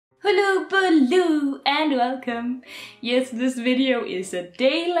Hello and welcome. Yes, this video is a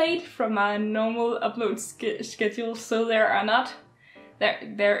day late from my normal upload schedule, so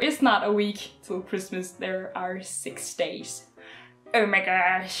there is not a week till Christmas, there are 6 days. Oh my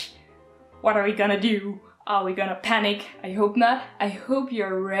gosh, what are we gonna do? Are we gonna panic? I hope not. I hope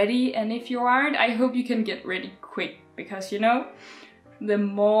you're ready, and if you aren't, I hope you can get ready quick, because you know, the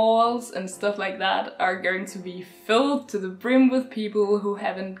malls and stuff like that are going to be filled to the brim with people who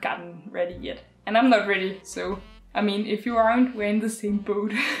haven't gotten ready yet. And I'm not ready, so I mean, if you aren't, we're in the same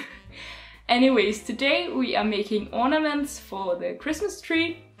boat. Anyways, today we are making ornaments for the Christmas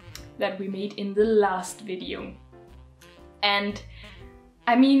tree that we made in the last video. And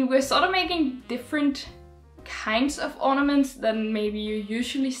I mean, we're sort of making different kinds of ornaments than maybe you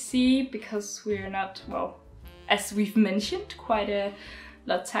usually see, because we're not, well, as we've mentioned quite a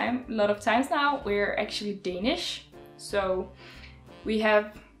lot of times now, we're actually Danish. So we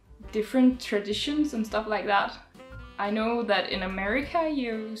have different traditions and stuff like that. I know that in America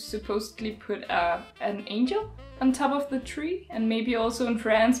you supposedly put an angel on top of the tree, and maybe also in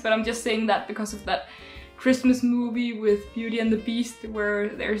France, but I'm just saying that because of that Christmas movie with Beauty and the Beast where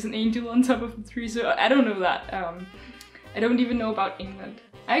there's an angel on top of the tree, so I don't know that. I don't even know about England.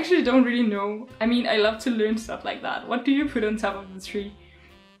 I actually don't really know. I mean, I love to learn stuff like that. What do you put on top of the tree?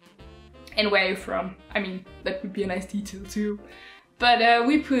 And where are you from? I mean, that would be a nice detail too. But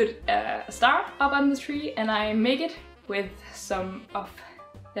we put a star up on the tree, and I make it with some of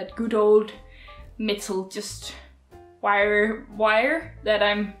that good old metal, just wire that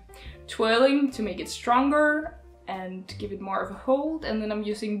I'm twirling to make it stronger and give it more of a hold. And then I'm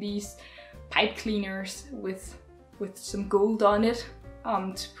using these pipe cleaners with some gold on it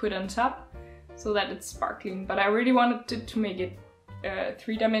to put on top so that it's sparkling. But I really wanted to make it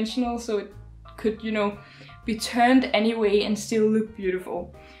 3-dimensional, so it could, you know, be turned anyway and still look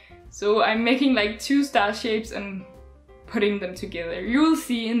beautiful. So I'm making like 2 star shapes and putting them together. You will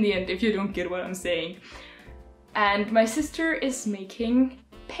see in the end if you don't get what I'm saying. And my sister is making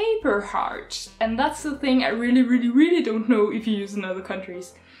paper hearts, and that's the thing I really don't know if you use in other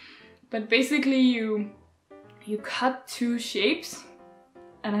countries. But basically you cut 2 shapes,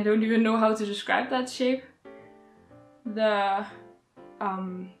 and I don't even know how to describe that shape.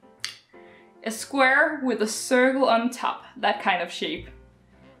 A square with a circle on top, that kind of shape.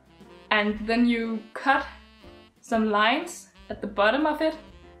 And then you cut some lines at the bottom of it.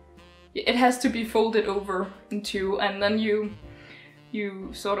 It has to be folded over in 2, and then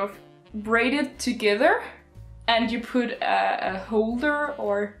you sort of braid it together, and you put a holder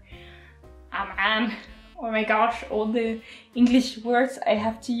or oh my gosh, all the English words I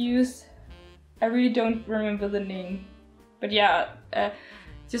have to use. I really don't remember the name. But yeah,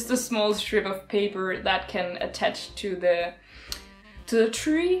 just a small strip of paper that can attach to the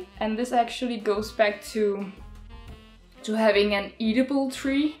tree. And this actually goes back to having an eatable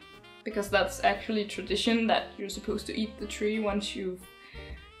tree, because that's actually tradition that you're supposed to eat the tree once you've,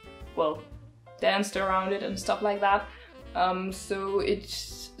 well, danced around it and stuff like that. So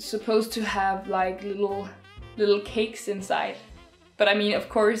it's supposed to have like little cakes inside. But I mean, of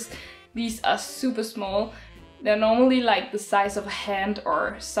course, these are super small. They're normally like the size of a hand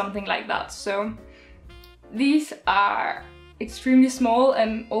or something like that. So these are extremely small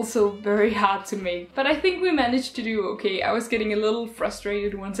and also very hard to make. But I think we managed to do okay. I was getting a little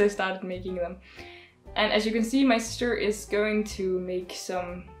frustrated once I started making them. And as you can see, my sister is going to make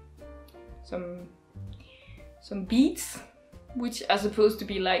some beads, which are supposed to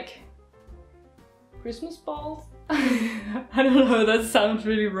be like Christmas balls? I don't know, that sounds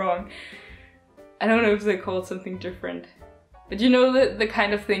really wrong. I don't know if they're called something different. But you know, the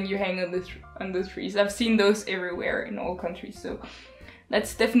kind of thing you hang on the trees. I've seen those everywhere in all countries, so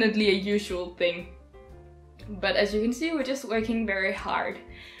that's definitely a usual thing. But as you can see, we're just working very hard.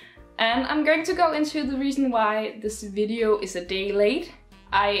 And I'm going to go into the reason why this video is a day late.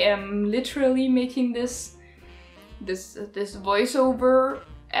 I am literally making this voiceover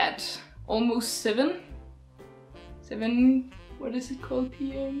at almost 7, what is it called,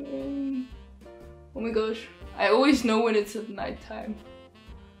 PM? Oh my gosh, I always know when it's at night time.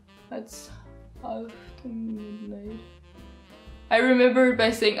 That's after midnight. I remember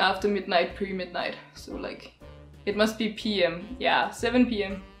by saying after midnight, pre-midnight, so like, it must be PM, yeah, 7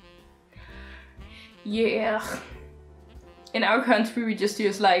 PM. Yeah. In our country we just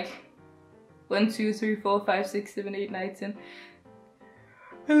use like 1, 2, 3, 4, 5, 6, 7, 8, 9, 10,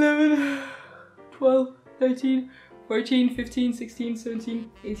 11, 12, 13, 14, 15, 16,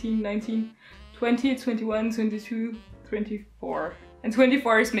 17, 18, 19, 20, 21, 22, 24. And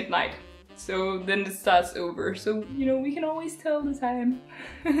 24 is midnight. So then it starts over. So, you know, we can always tell the time.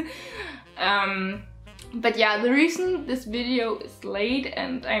 But yeah, the reason this video is late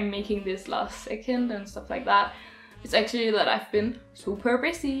and I'm making this last second and stuff like that is actually that I've been super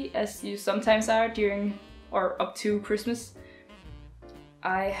busy, as you sometimes are during or up to Christmas.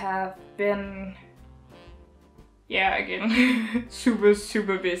 I have been, yeah, again,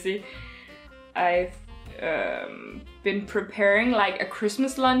 super busy. I've been preparing like a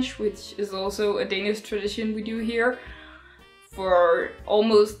Christmas lunch, which is also a Danish tradition we do here, for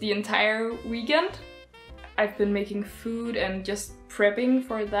almost the entire weekend. I've been making food and just prepping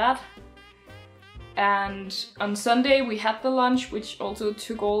for that. And on Sunday we had the lunch, which also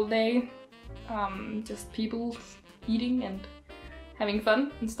took all day. Just people eating and having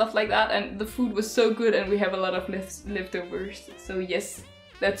fun and stuff like that. And the food was so good and we have a lot of leftovers. So yes,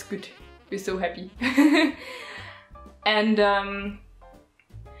 that's good. We're so happy. And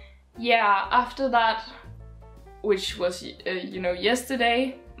yeah, after that, which was, you know,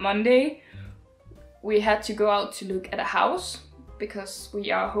 yesterday, Monday, we had to go out to look at a house because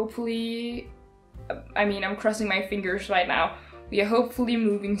we are hopefully, I mean, I'm crossing my fingers right now, we are hopefully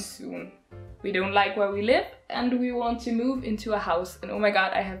moving soon. We don't like where we live and we want to move into a house. And oh my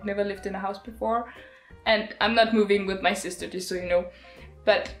god, I have never lived in a house before. And I'm not moving with my sister, just so you know.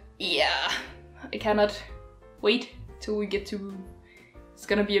 But yeah, I cannot wait till we get to move. It's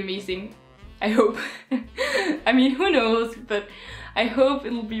gonna be amazing, I hope. I mean, who knows, but I hope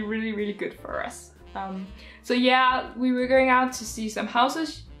it'll be really good for us. So yeah, we were going out to see some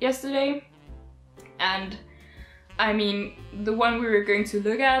houses yesterday, and I mean, the one we were going to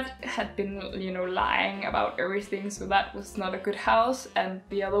look at had been, you know, lying about everything, so that was not a good house, and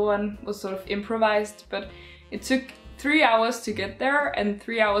the other one was sort of improvised, but it took 3 hours to get there and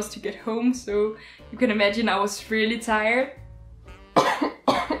 3 hours to get home, so you can imagine I was really tired.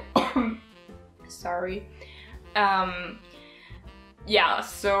 Sorry. Yeah,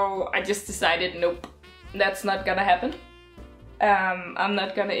 so I just decided, nope, that's not gonna happen. I'm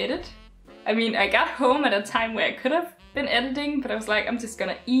not gonna edit. I mean, I got home at a time where I could have been editing, but I was like, I'm just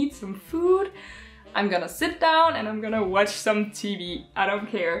gonna eat some food, I'm gonna sit down and I'm gonna watch some TV. I don't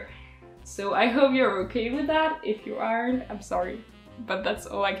care. So I hope you're okay with that. If you aren't, I'm sorry, but that's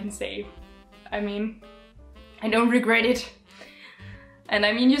all I can say. I mean, I don't regret it. And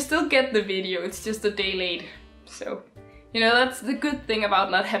I mean, you still get the video, it's just a day late. So, you know, that's the good thing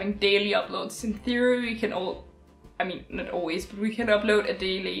about not having daily uploads. In theory, we can all, I mean, not always, but we can upload a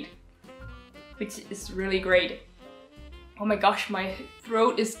day late, which is really great. Oh my gosh, my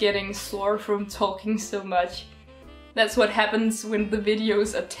throat is getting sore from talking so much. That's what happens when the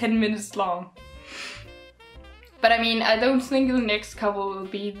videos are 10 minutes long. But I mean, I don't think the next couple will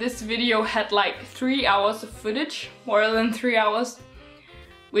be. This video had like 3 hours of footage, more than 3 hours.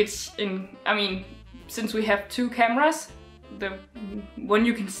 Which, I mean, since we have 2 cameras, the one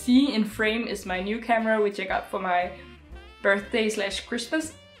you can see in frame is my new camera, which I got for my birthday /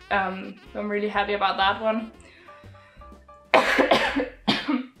 Christmas. I'm really happy about that one.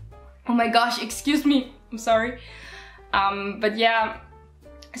 Oh my gosh, excuse me, I'm sorry. But yeah,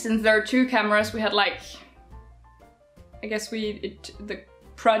 since there are 2 cameras, we had like, I guess the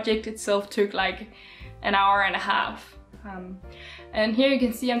project itself took like an hour and a half. And here you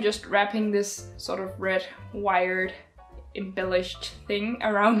can see I'm just wrapping this sort of red wired embellished thing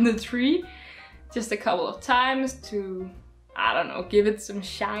around the tree just a couple of times to, I don't know, give it some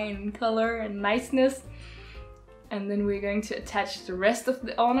shine, color and niceness. And then we're going to attach the rest of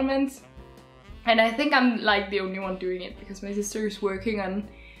the ornaments. And I think I'm like the only one doing it because my sister is working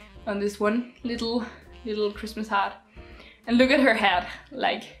on this one little Christmas hat. And look at her hat,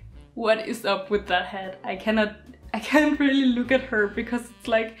 like, what is up with that hat? I can't really look at her because it's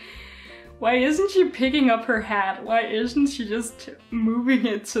like, why isn't she picking up her hat? Why isn't she just moving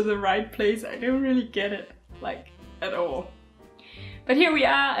it to the right place? I don't really get it, like, at all. But here we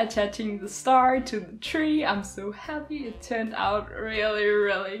are, attaching the star to the tree. I'm so happy. It turned out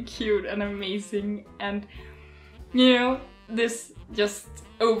really cute and amazing. And, you know, this just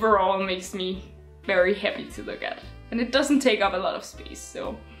overall makes me very happy to look at. And it doesn't take up a lot of space,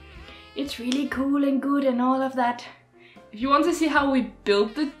 so it's really cool and good and all of that. If you want to see how we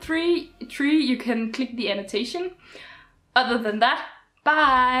built the tree, you can click the annotation. Other than that,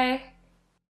 bye!